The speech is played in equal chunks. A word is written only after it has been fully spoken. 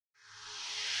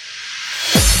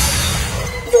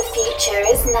future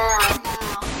is now.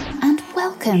 And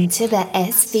welcome to the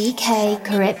SVK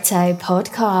Crypto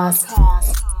Podcast.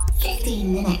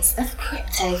 15 minutes of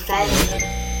crypto fame.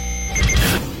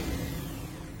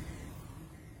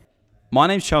 My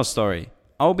name's Charles Story.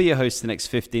 I'll be your host the next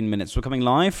 15 minutes. We're coming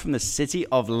live from the city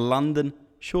of London,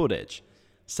 Shoreditch.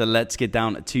 So let's get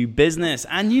down to business.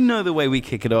 And you know the way we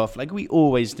kick it off, like we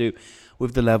always do,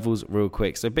 with the levels real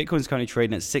quick. So Bitcoin's currently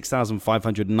trading at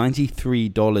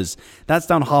 $6,593. That's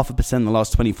down 0.5% in the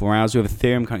last 24 hours. We have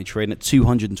Ethereum currently trading at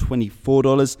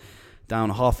 $224,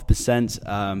 down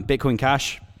 0.5%. Bitcoin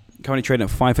Cash currently trading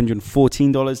at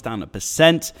 $514, down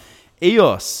 1%.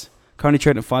 EOS currently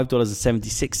trading at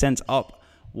 $5.76, up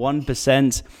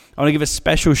 1%. I want to give a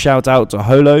special shout out to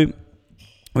Holo,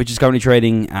 which is currently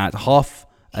trading at half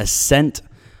a cent,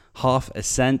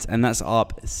 and that's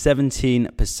up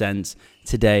 17%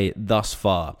 today thus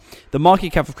far. The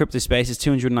market cap of crypto space is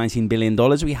 $219 billion.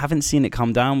 We haven't seen it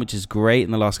come down, which is great in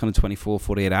the last kind of 24,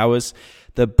 48 hours.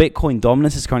 The Bitcoin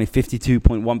dominance is currently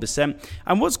 52.1%.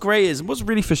 And what's great is, what's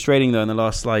really frustrating though in the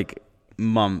last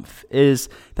month is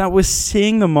that we're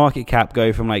seeing the market cap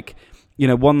go from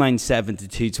 197 to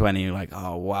 220. You're like,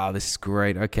 oh wow, this is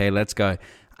great. Okay, let's go.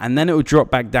 And then it will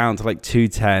drop back down to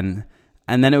 210.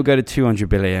 And then it will go to 200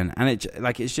 billion. And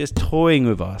it's just toying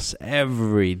with us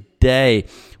every day.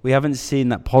 We haven't seen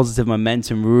that positive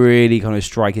momentum really kind of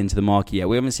strike into the market yet.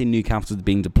 We haven't seen new capital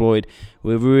being deployed.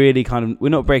 We're really we're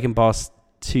not breaking past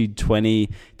 220,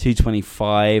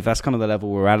 225. That's kind of the level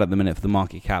we're at the minute for the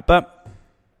market cap. But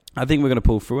I think we're going to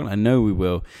pull through, and I know we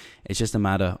will. It's just a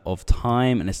matter of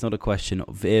time, and it's not a question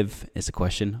of if, it's a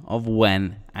question of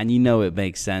when, and you know it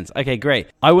makes sense. Okay, great.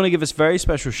 I want to give this very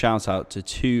special shout out to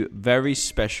two very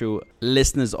special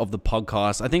listeners of the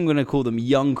podcast. I think we're going to call them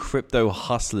young crypto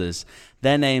hustlers.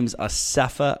 Their names are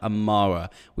Safa and Mara.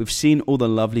 We've seen all the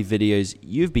lovely videos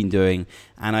you've been doing,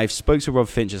 and I've spoke to Rob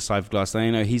Finch at Cypherglass, and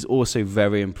I know he's also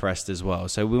very impressed as well.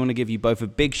 So we want to give you both a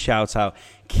big shout out.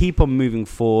 Keep on moving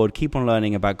forward. Keep on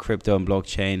learning about crypto and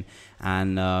blockchain.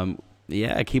 And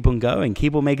keep on going.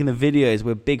 Keep on making the videos.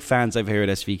 We're big fans over here at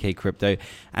SVK Crypto.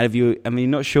 And if you're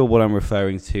not sure what I'm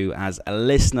referring to as a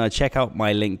listener, check out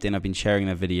my LinkedIn. I've been sharing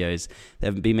their videos.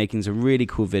 They've been making some really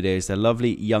cool videos. They're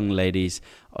lovely young ladies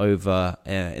over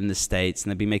in the States,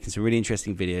 and they've been making some really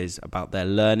interesting videos about their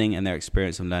learning and their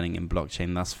experience of learning in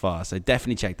blockchain thus far. So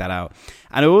definitely check that out.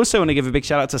 And I also want to give a big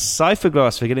shout out to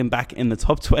Cypherglass for getting back in the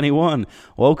top 21.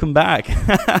 Welcome back.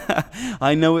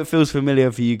 I know it feels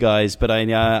familiar for you guys, but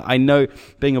I know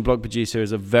being a blog producer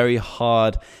is a very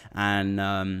hard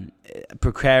and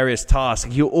precarious task.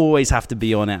 You always have to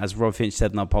be on it, as Rob Finch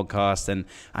said in our podcast, and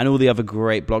all the other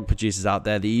great blog producers out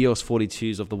there, the EOS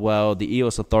 42s of the world, the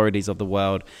EOS authorities of the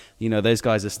world. Those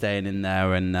guys are staying in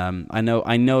there, and I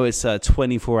know it's a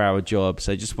 24-hour job,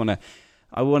 so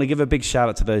I want to give a big shout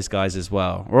out to those guys as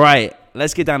well. Right,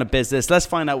 let's get down to business. Let's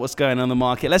find out what's going on in the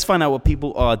market. Let's find out what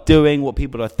people are doing, what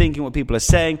people are thinking, what people are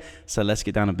saying. So let's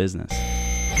get down to business.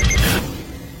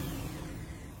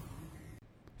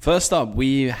 First up,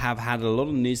 we have had a lot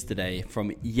of news today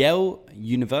from Yale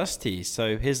University.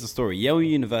 So here's the story. Yale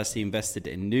University invested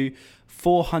in new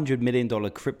 $400 million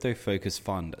crypto-focused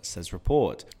fund, says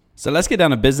report. So let's get down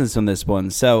to business on this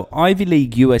one. So Ivy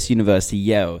League US University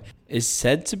Yale is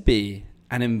said to be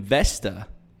an investor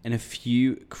in a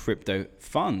few crypto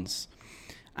funds.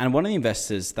 And one of the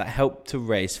investors that helped to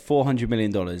raise $400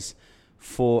 million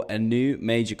for a new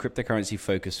major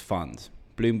cryptocurrency-focused fund,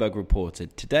 Bloomberg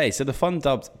reported today. So the fund,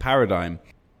 dubbed Paradigm,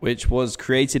 which was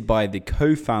created by the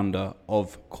co-founder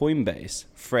of Coinbase,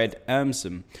 Fred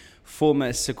Ermson,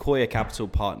 former Sequoia Capital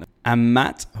partner, and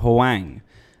Matt Huang,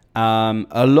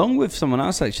 along with someone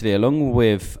else actually, along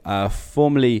with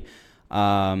formerly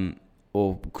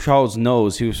Charles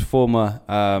Knowles, who was former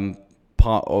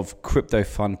part of crypto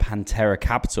fund Pantera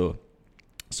Capital.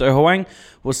 So Huang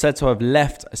was said to have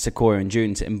left Sequoia in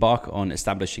June to embark on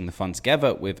establishing the fund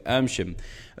together with Ermson,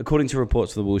 according to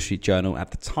reports from the Wall Street Journal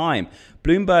at the time.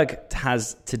 Bloomberg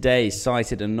has today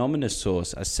cited an anonymous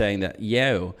source as saying that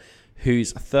Yale,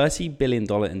 whose $30 billion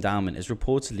endowment is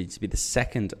reportedly to be the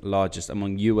second largest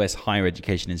among U.S. higher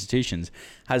education institutions,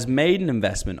 has made an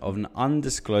investment of an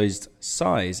undisclosed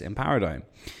size in Paradigm.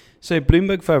 So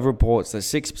Bloomberg further reports that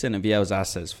 6% of Yale's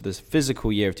assets for this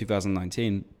fiscal year of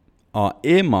 2019 are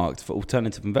earmarked for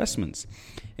alternative investments,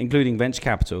 including venture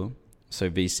capital, so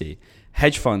VC,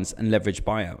 hedge funds, and leveraged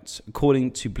buyouts.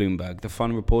 According to Bloomberg, the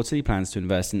fund reportedly plans to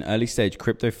invest in early-stage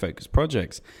crypto-focused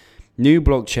projects, new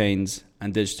blockchains,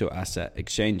 and digital asset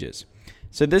exchanges.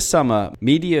 So this summer,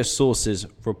 media sources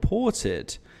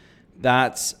reported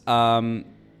that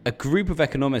a group of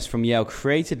economists from Yale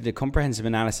created a comprehensive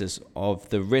analysis of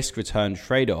the risk-return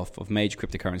trade-off of major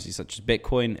cryptocurrencies such as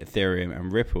Bitcoin, Ethereum,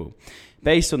 and Ripple,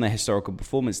 based on their historical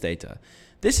performance data.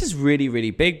 This is really,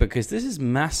 really big because this is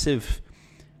massive.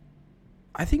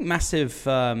 I think massive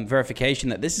verification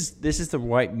that this is the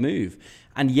right move.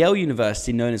 And Yale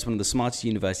University, known as one of the smartest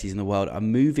universities in the world, are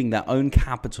moving their own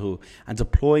capital and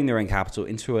deploying their own capital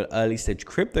into an early stage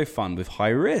crypto fund with high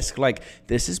risk. Like,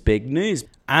 this is big news.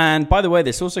 And by the way,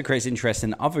 this also creates interest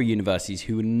in other universities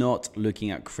who are not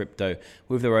looking at crypto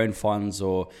with their own funds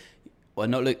or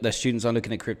their students aren't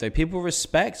looking at crypto. People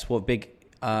respect what big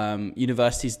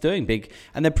universities doing, big,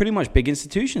 and they're pretty much big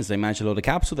institutions. They manage a lot of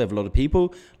capital, they have a lot of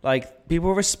people. Like,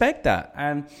 people respect that.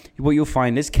 And what you'll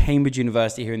find is Cambridge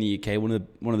University here in the UK, one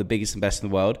of the biggest and best in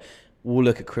the world, will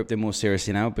look at crypto more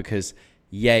seriously now because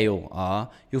Yale are.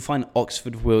 You'll find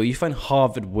Oxford will. You find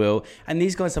Harvard will. And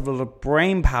these guys have a lot of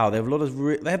brain power. They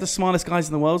have the smartest guys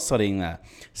in the world studying there.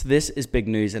 So this is big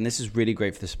news, and this is really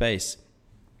great for the space.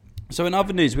 So in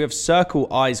other news, we have Circle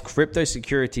I's crypto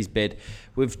securities bid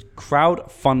with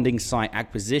crowdfunding site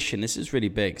acquisition. This is really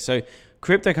big. So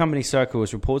crypto company Circle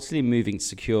is reportedly moving to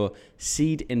secure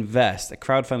Seed Invest, a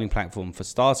crowdfunding platform for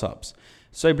startups.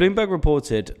 So Bloomberg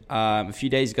reported a few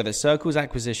days ago that Circle's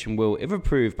acquisition will, if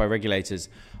approved by regulators,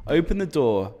 open the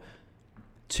door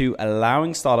to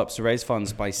allowing startups to raise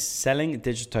funds by selling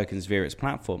digital tokens via its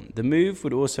platform. The move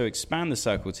would also expand the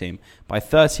Circle team by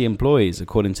 30 employees,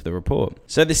 according to the report.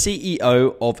 So the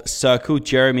CEO of Circle,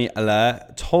 Jeremy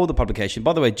Allaire, told the publication,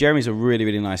 by the way, Jeremy's a really,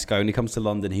 really nice guy. When he comes to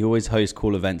London, he always hosts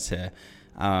cool events here.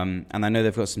 And I know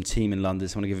they've got some team in London,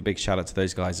 so I want to give a big shout out to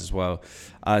those guys as well.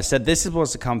 Said this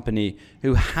was a company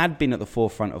who had been at the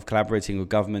forefront of collaborating with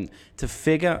government to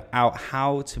figure out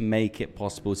how to make it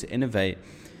possible to innovate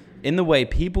in the way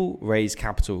people raise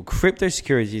capital. Crypto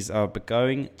securities are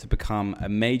going to become a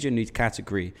major new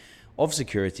category of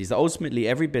securities that ultimately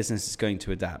every business is going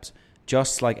to adapt,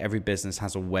 just like every business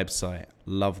has a website.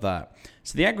 Love that.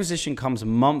 So the acquisition comes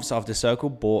months after Circle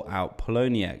bought out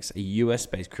Poloniex, a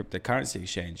US-based cryptocurrency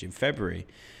exchange, in February.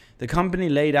 The company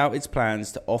laid out its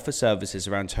plans to offer services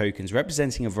around tokens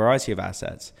representing a variety of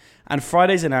assets, and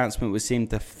Friday's announcement would seem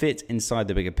to fit inside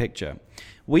the bigger picture.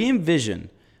 We envision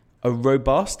a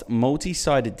robust,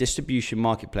 multi-sided distribution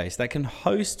marketplace that can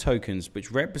host tokens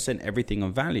which represent everything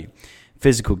of value: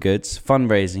 physical goods,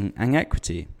 fundraising, and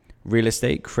equity, real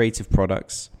estate, creative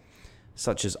products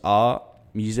such as art,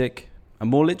 music,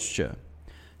 and more literature,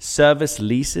 service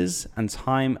leases and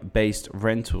time-based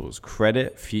rentals,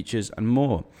 credit, futures, and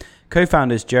more.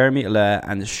 Co-founders Jeremy Allaire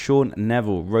and Sean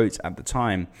Neville wrote at the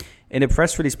time. In a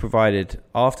press release provided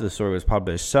after the story was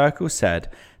published, Circle said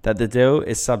that the deal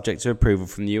is subject to approval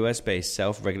from the US-based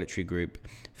self-regulatory group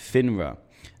FINRA.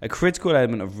 A critical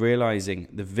element of realizing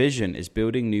the vision is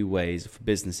building new ways for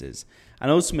businesses and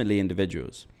ultimately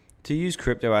individuals to use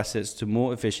crypto assets to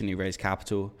more efficiently raise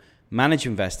capital, manage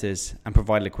investors, and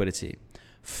provide liquidity.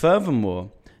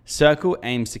 Furthermore, Circle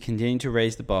aims to continue to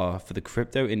raise the bar for the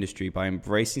crypto industry by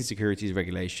embracing securities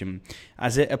regulation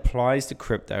as it applies to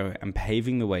crypto and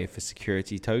paving the way for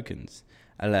security tokens,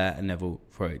 Allaire and Neville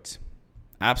wrote.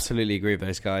 Absolutely agree with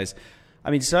those guys. I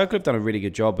mean, Circle have done a really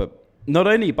good job, but not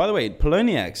only, by the way,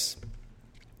 Poloniex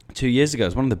 2 years ago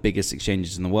was one of the biggest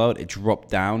exchanges in the world. It dropped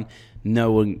down.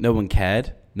 No one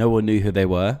cared. No one knew who they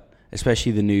were,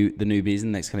 especially the newbies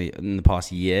in the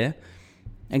past year.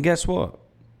 And guess what?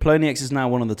 Poloniex is now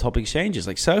one of the top exchanges.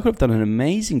 Like, Circle have done an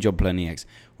amazing job. Poloniex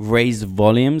raised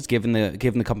volumes, given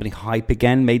the company hype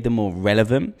again, made them more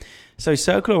relevant. So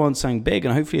Circle are on something big,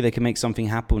 and hopefully they can make something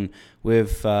happen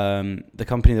with the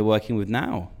company they're working with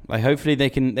now. Like, hopefully they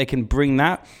can bring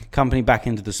that company back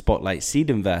into the spotlight, Seed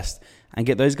Invest, and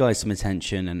get those guys some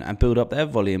attention and build up their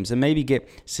volumes and maybe get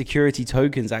security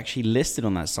tokens actually listed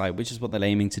on that site, which is what they're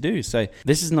aiming to do. So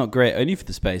this is not great only for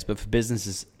the space, but for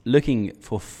businesses looking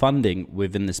for funding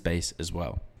within the space as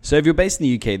well. So if you're based in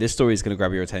the UK, this story is going to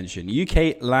grab your attention.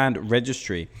 UK Land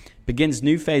Registry begins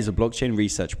new phase of blockchain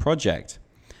research project.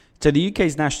 So the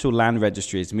UK's National Land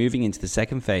Registry is moving into the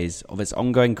second phase of its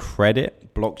ongoing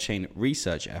credit blockchain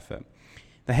research effort.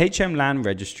 The HM Land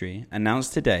Registry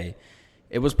announced today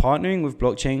it was partnering with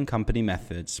blockchain company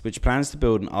Methods, which plans to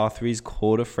build an R3's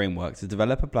Corda framework to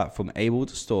develop a platform able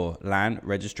to store land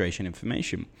registration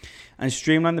information and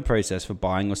streamline the process for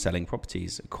buying or selling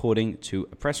properties, according to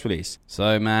a press release.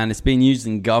 So, man, it's being used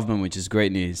in government, which is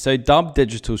great news. So, dubbed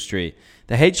Digital Street,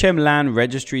 the HM Land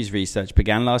Registry's research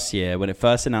began last year when it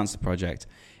first announced the project.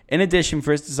 In addition,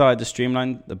 for its desire to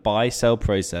streamline the buy-sell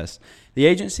process, the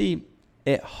agency,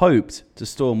 it hoped to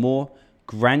store more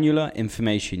granular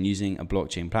information using a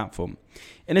blockchain platform.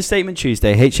 In a statement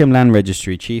Tuesday, HM Land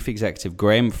Registry Chief Executive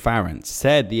Graham Farrant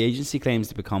said the agency claims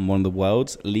to become one of the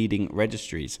world's leading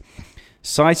registries,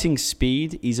 citing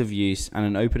speed, ease of use, and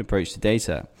an open approach to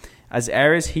data as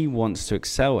areas he wants to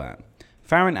excel at.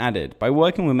 Farrant added, by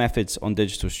working with methods on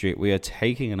Digital Street, we are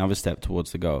taking another step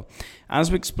towards the goal as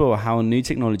we explore how new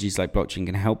technologies like blockchain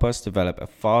can help us develop a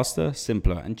faster,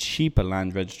 simpler, and cheaper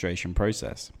land registration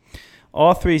process.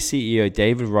 R3 CEO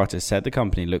David Rutter said the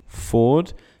company looked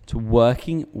forward to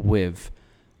working with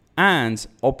and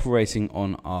operating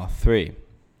on R3,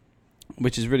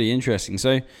 which is really interesting.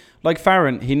 So, like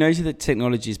Farrant, he noted that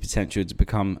technology's potential to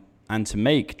become and to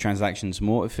make transactions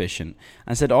more efficient,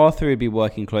 and said R3 would be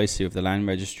working closely with the land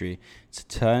registry to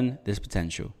turn this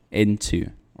potential into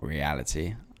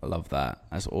reality. I love that.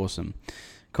 That's awesome.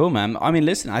 Cool, man. I mean,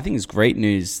 listen, I think it's great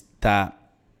news that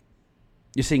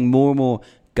you're seeing more and more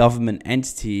government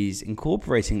entities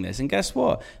incorporating this. And guess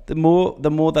what? The more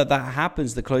that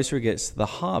happens, the closer it gets to the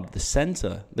hub, the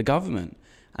center, the government.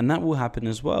 And that will happen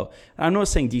as well. And I'm not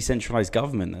saying decentralized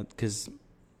government, because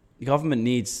government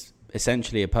needs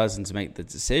essentially a person to make the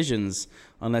decisions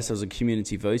unless there's a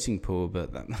community voting pool. But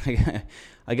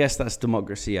I guess that's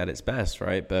democracy at its best,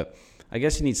 right? But I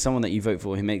guess you need someone that you vote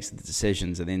for who makes the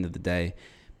decisions at the end of the day.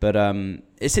 But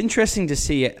it's interesting to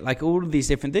see like all of these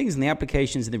different things and the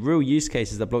applications and the real use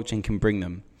cases that blockchain can bring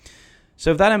them.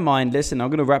 So with that in mind, listen, I'm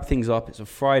going to wrap things up. It's a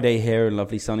Friday here in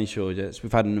lovely sunny Shoreditch.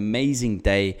 We've had an amazing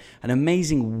day, an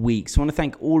amazing week. So I want to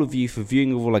thank all of you for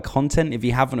viewing all our content. If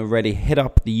you haven't already, hit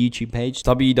up the YouTube page,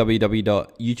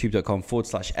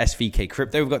 www.youtube.com/SVK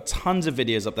Crypto. We've got tons of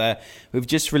videos up there. We've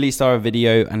just released our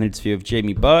video and interview of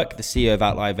Jamie Burke, the CEO of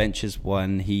Outlier Ventures,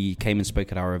 when he came and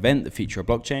spoke at our event, The Future of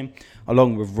Blockchain,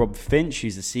 along with Rob Finch,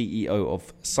 who's the CEO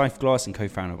of Cyphglass and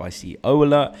co-founder of ICO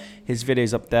Alert. His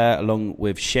video's up there, along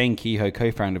with Shane Kehoe,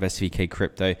 co-founder of SVK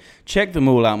Crypto. Check them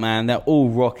all out, man. They're all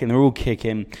rocking. They're all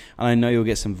kicking. And I know you'll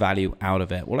get some value out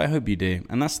of it. Well, I hope you do.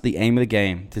 And that's the aim of the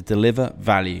game, to deliver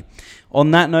value.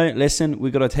 On that note, listen,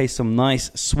 we've got to taste some nice,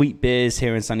 sweet beers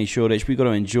here in sunny Shoreditch. We've got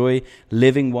to enjoy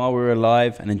living while we're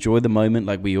alive and enjoy the moment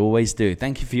like we always do.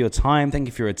 Thank you for your time. Thank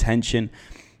you for your attention.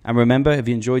 And remember, if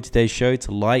you enjoyed today's show,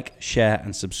 to like, share,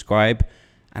 and subscribe,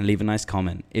 and leave a nice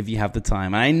comment if you have the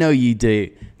time. And I know you do.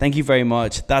 Thank you very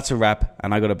much. That's a wrap,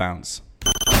 and I got to bounce.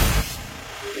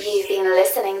 You've been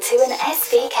listening to an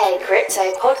SVK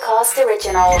Crypto Podcast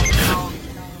original.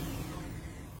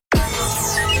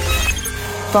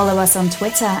 Follow us on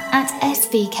Twitter at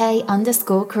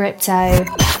SVK_crypto.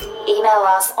 Email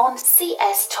us on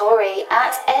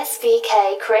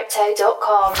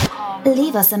cstorry@svkcrypto.com.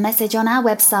 Leave us a message on our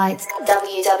website,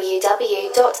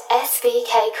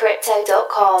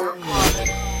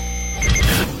 www.svkcrypto.com.